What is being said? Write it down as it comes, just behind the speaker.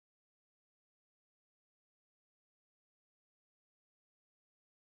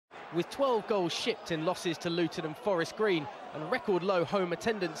With 12 goals shipped in losses to Luton and Forest Green and record low home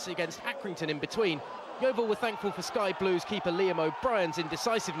attendance against Accrington in between, Yeovil were thankful for Sky Blues keeper Liam O'Brien's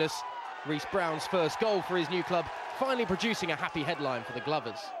indecisiveness. Rhys Browne's first goal for his new club finally producing a happy headline for the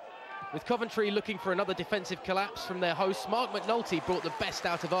Glovers. With Coventry looking for another defensive collapse from their hosts, Mark McNulty brought the best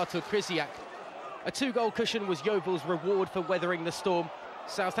out of Artur Krysiak. A 2-goal cushion was Yeovil's reward for weathering the storm.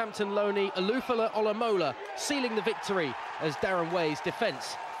 Southampton loanee Olufela Olomola sealing the victory as Darren Way's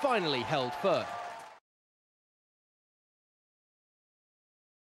defence finally held firm.